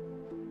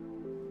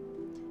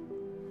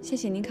谢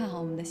谢您看好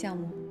我们的项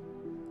目，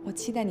我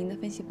期待您的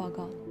分析报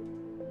告。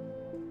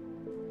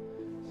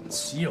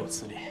岂有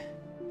此理！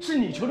是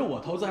你求着我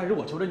投资，还是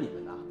我求着你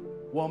们呢？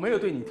我没有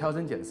对你挑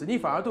三拣四，你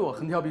反而对我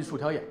横挑鼻竖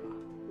挑眼了。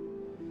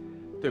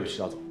对不起，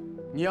赵总，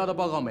你要的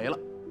报告没了。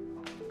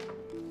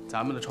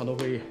咱们的创投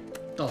会议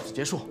到此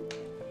结束。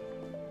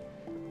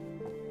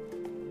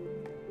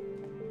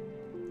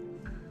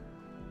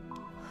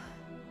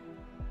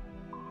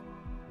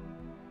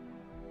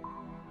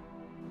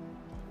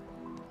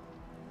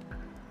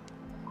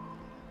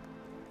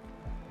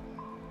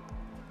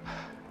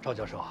赵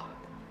教授，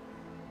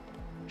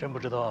真不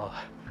知道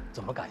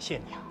怎么感谢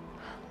你啊！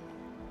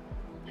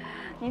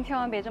您千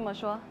万别这么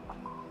说，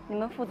你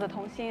们父子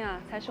同心啊，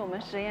才使我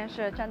们实验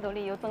室战斗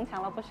力又增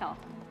强了不少。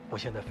我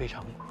现在非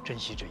常珍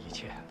惜这一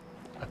切。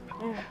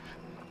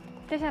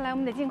接下来我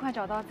们得尽快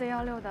找到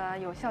Z16的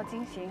有效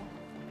经行，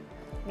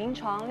临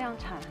床量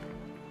产，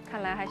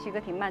看来还是一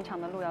个挺漫长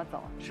的路要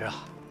走。是啊，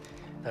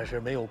但是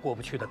没有过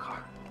不去的坎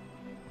儿。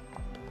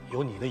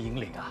有你的引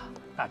领啊，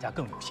大家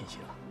更有信心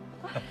了。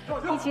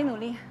一起努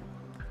力。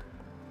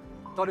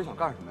到底想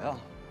干什么呀？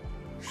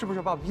是不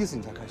是爸逼死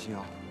你才开心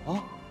啊？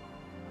啊？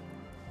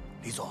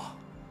李总，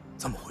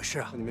怎么回事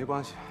啊？和你没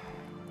关系。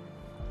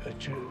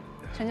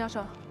陈教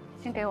授，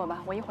先给我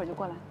吧，我一会儿就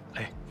过来。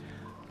哎，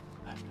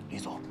李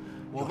总，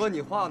我问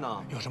你话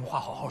呢，有什么话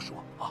好好说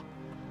啊。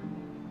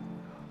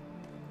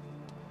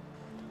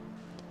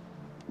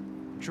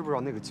你知不知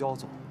道那个焦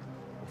总，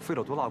我费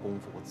了多大功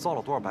夫，我造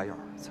了多少白眼，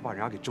才把人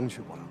家给争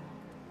取过来了？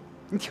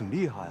你挺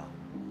厉害呀，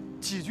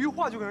几句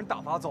话就给人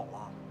打发走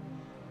了。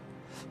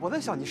我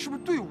在想，你是不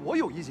是对我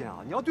有意见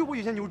啊？你要对我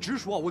有意见，你就直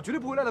说，我绝对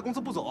不会赖在公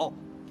司不走。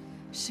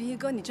11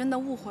哥，你真的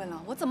误会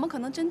了，我怎么可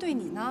能针对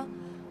你呢？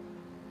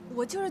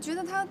我就是觉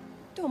得他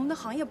对我们的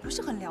行业不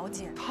是很了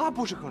解。他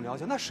不是很了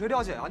解，那谁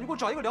了解啊？你给我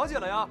找一个了解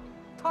的呀！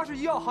他是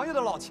医药行业的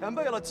老前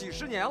辈了，几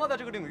十年了，在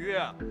这个领域。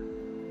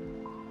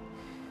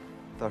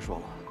再说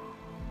了，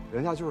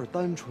人家就是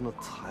单纯的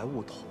财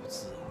务投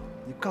资，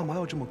你干嘛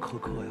要这么苛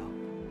刻呀？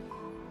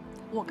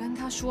我跟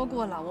他说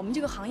过了，我们这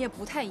个行业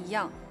不太一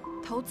样。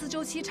投资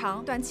周期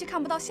长，短期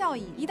看不到效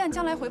益，一旦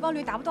将来回报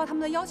率达不到他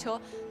们的要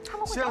求，他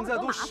们会找很多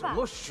麻烦。现在都什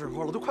么时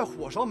候了，都快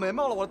火烧眉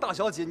毛了，我的大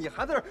小姐，你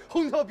还在这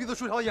横挑鼻子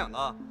竖挑眼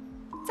的？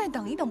再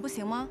等一等不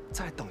行吗？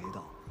再等一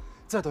等，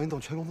再等一等，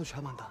全公司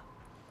全完蛋，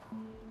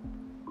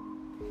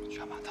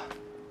全完蛋。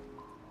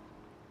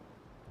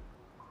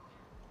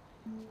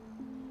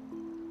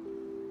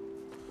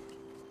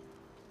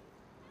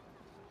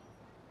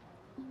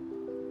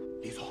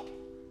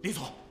李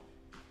总，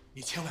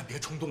你千万别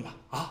冲动了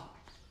啊！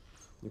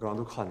你刚刚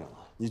都看见了，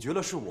你觉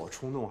得是我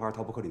冲动还是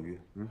他不可理喻？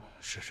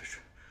是，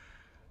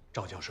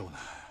赵教授呢，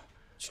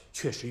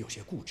确实有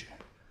些固执，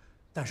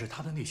但是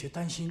他的那些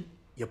担心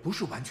也不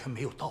是完全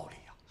没有道理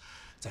啊。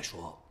再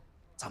说，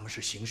咱们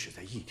是行驶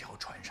在一条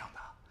船上的，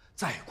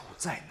再苦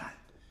再难，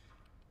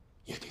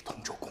也得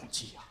同舟共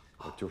济啊。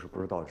我就是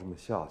不知道这么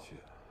下去，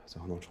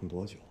咱还能撑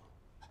多久？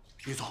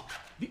李总，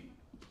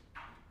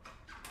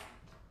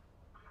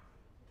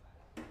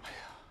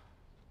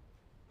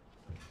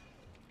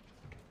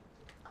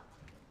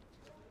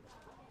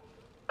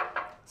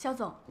肖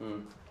总，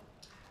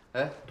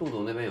哎，杜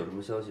总那边有什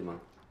么消息吗？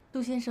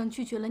杜先生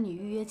拒绝了你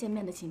预约见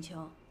面的请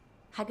求，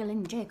还给了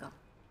你这个。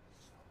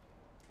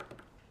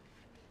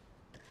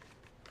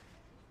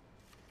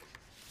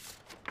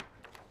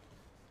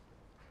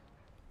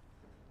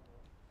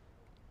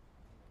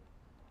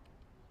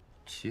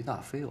齐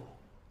大非偶。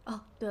哦，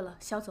对了，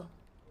肖总，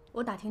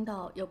我打听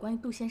到有关于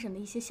杜先生的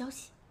一些消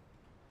息。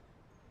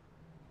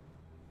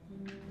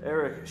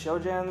Eric,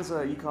 Xiaojan's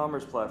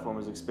e-commerce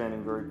platform is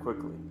expanding very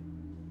quickly.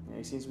 Yeah,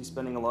 he seems to be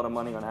spending a lot of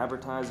money on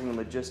advertising and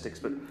logistics,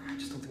 but I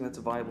just don't think that's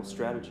a viable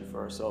strategy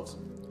for ourselves.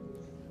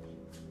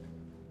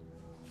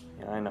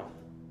 Yeah, I know.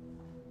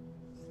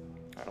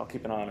 All right, I'll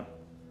keep an eye on him.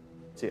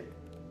 See ya.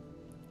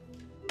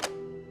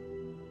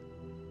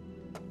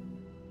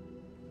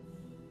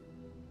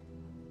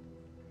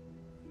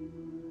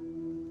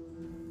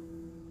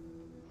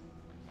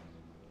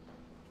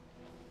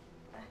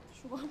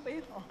 曙光杯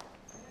好。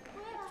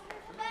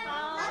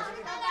好，拜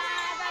拜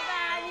拜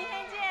拜，明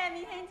天见，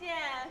明天见，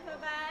拜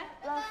拜。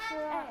老师，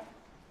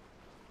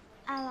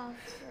艾老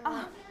师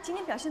啊，今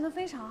天表现得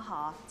非常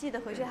好，记得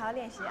回去还要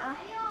练习啊。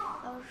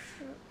老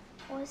师，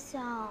我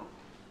想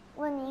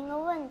问您一个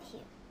问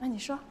题。那你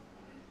说。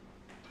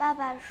爸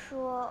爸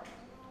说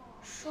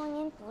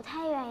您不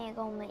太愿意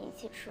跟我们一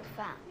起吃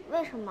饭，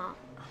为什么？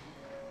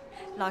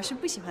老师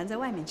不喜欢在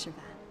外面吃饭。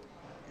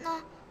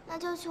那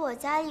就去我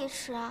家里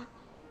吃啊。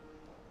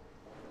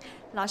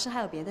老师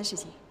还有别的事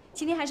情，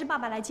今天还是爸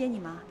爸来接你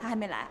吗？他还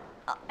没来。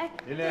哦，哎，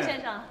杜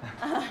先生，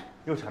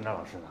又缠着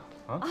老师呢？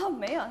啊？哦，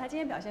没有，他今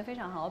天表现非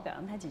常好，我表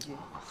扬他几句。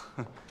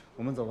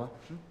我们走吧。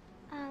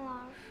艾老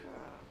师。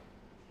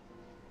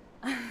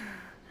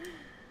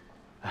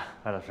哎，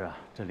艾老师啊，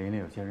这琳琳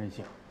有些任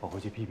性，我回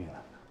去批评她。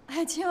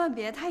哎，千万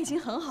别，他已经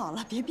很好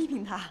了，别批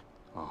评他。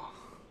啊，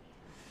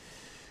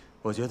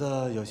我觉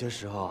得有些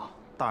时候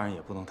大人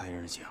也不能太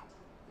任性，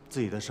自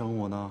己的生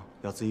活呢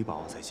要自己把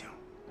握才行，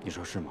你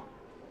说是吗？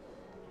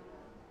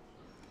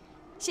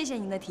谢谢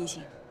您的提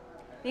醒，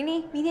玲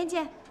玲，明天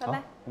见，拜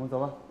拜。我们走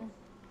吧。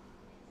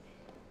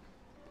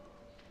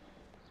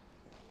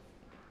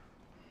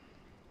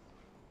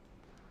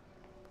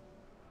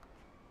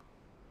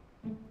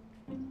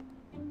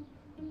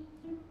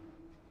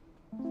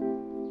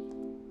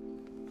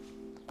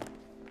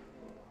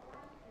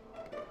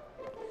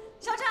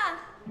肖战。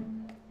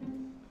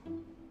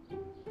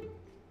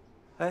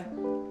哎，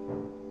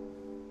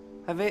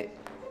艾薇。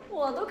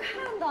我都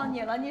看到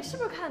你了，你是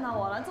不是看到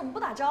我了？你怎么不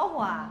打招呼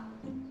啊？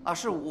啊，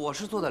我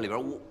是坐在里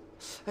边，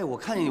我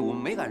看见你，我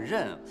没敢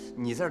认。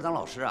你在这当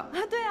老师啊？啊，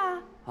对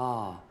啊。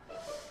啊，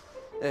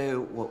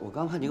我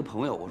刚看见一个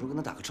朋友，我说跟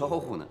他打个招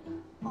呼呢。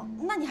哦，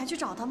那你还去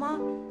找他吗？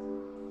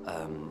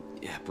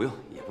也不用，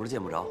也不是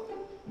见不着。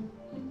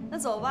那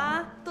走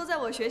吧，都在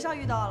我学校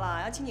遇到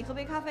了，要请你喝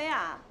杯咖啡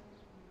啊。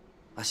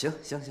啊，行，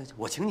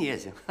我请你也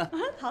行。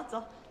好，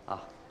走。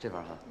啊，这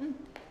边哈。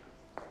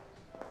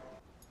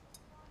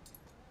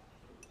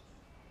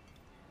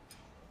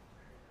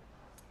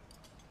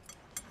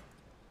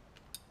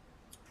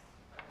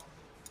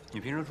你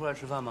平时出来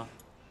吃饭吗？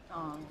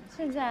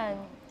现在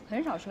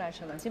很少出来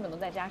吃了，基本都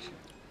在家吃。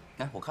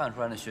哎，我看得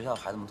出来，那学校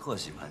孩子们特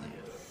喜欢你。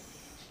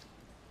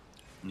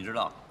你知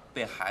道，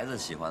被孩子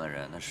喜欢的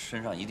人，那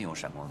身上一定有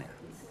闪光点。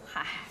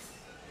嗨，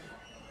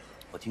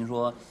我听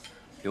说，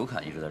刘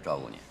侃一直在照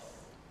顾你。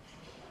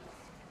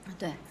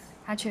对，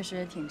他确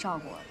实挺照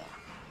顾我的，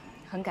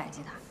很感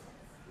激他。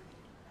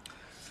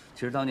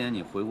其实当年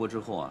你回国之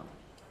后啊，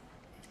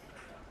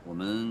我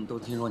们都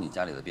听说你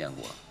家里的变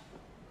故了。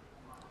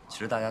其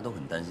实大家都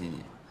很担心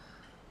你。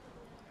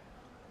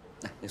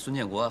哎，那孙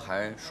建国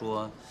还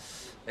说，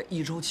哎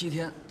，1周7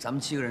天，咱们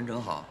7个人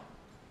正好，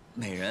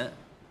每人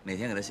每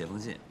天给他写封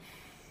信。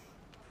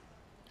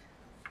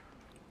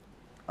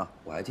啊，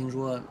我还听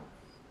说，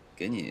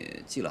给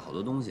你寄了好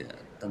多东西，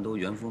但都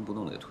原封不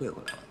动的给退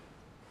回来了。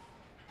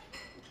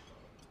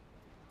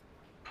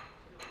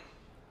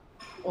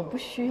我不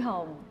需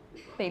要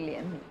被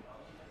怜悯。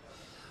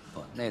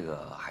不，那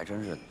个还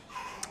真是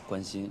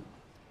关心。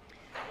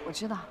我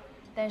知道。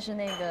但是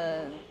那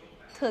个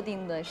特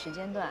定的时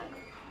间段，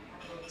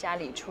家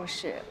里出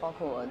事，包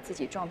括我自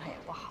己状态也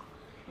不好，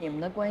你们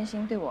的关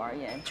心对我而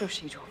言就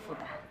是一种负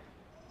担。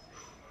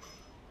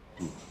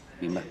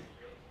明白。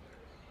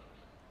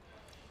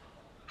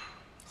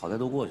好在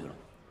都过去了。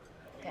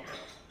对啊，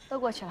都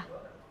过去了。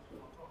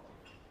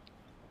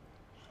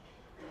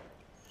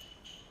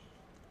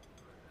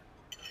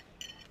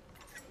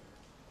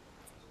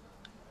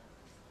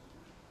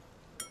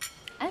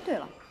哎，对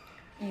了，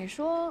你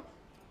说。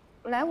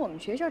来我们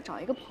学校找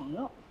一个朋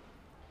友，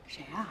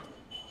谁啊？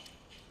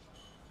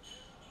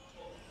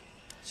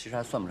其实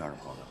还算不上是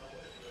朋友，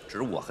只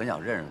是我很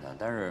想认识他，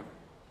但是，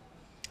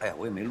哎呀，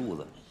我也没路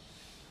子。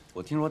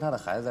我听说他的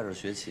孩子在这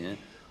学琴，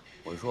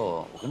我就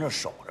说我跟这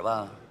守着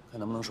吧，看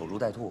能不能守株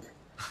待兔。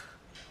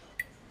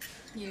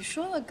你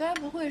说的该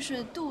不会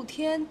是杜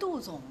天杜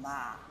总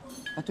吧？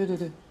啊，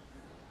对。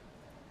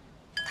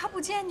他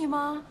不见你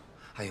吗？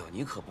哎呦，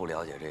你可不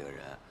了解这个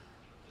人。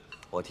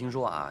我听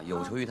说啊，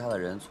有求于他的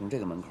人从这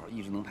个门口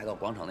一直能排到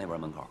广场那边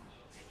门口。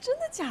真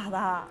的假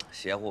的？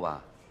邪乎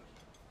吧？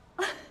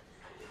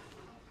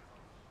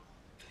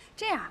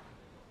这样，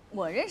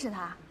我认识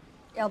他，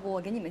要不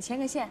我给你们牵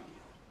个线？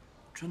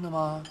真的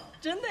吗？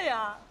真的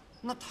呀。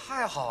那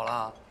太好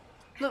了。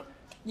那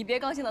你别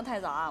高兴得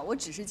太早啊！我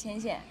只是牵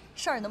线，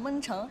事儿能不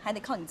能成还得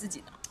靠你自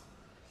己呢。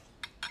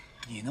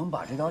你能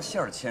把这条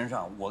线牵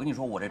上，我跟你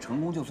说，我这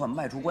成功就算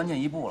迈出关键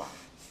一步了。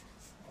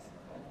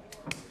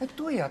哎，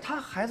对呀，他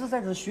孩子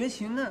在这学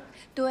琴呢。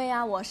对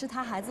呀，我是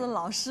他孩子的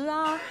老师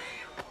啊。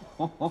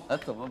我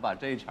怎么把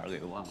这一茬给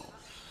忘了？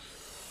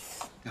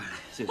哎，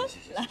谢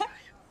谢。哎呀，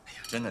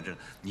真的，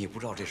你不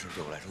知道这事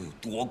对我来说有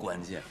多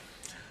关键。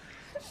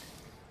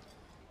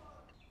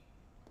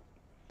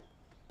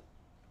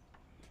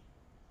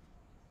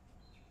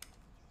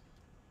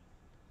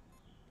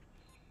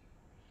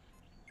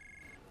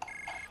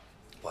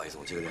不好意思，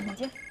我接个电话。你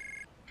接。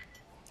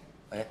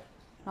哎，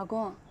老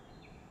公，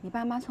你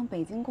爸妈从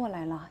北京过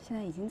来了，现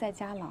在已经在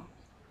家了。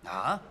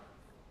啊？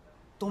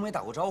都没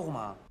打过招呼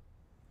吗？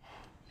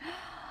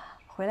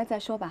回来再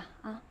说吧，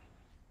啊。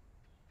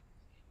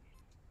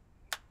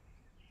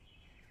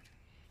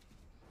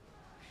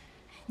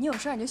你有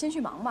事你就先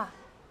去忙吧。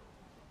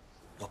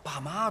我爸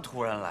妈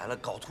突然来了，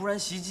搞突然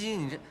袭击，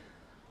你这……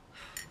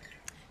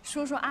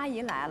叔叔阿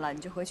姨来了，你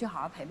就回去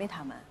好好陪陪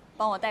他们，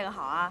帮我带个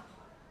好啊。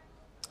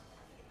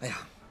哎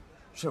呀，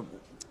是，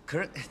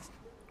可是，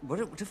我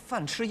这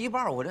饭吃一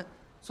半，我这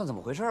算怎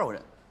么回事啊？我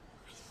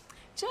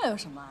这有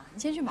什么？你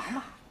先去忙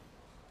吧。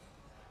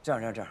这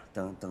样，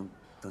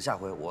等下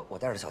回我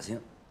带着小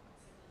新，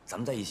咱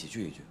们再一起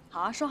聚一聚。好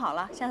啊，说好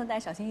了，下次带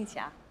小新一起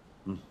啊。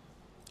嗯。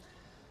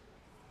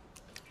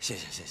谢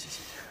谢。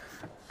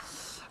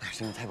哎呀，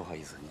真是太不好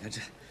意思，你看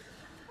这，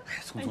哎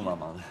呀，匆匆忙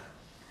忙的。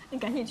你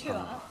赶紧去吧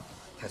啊！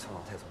太匆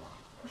忙了。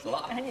走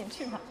了。赶紧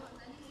去吧。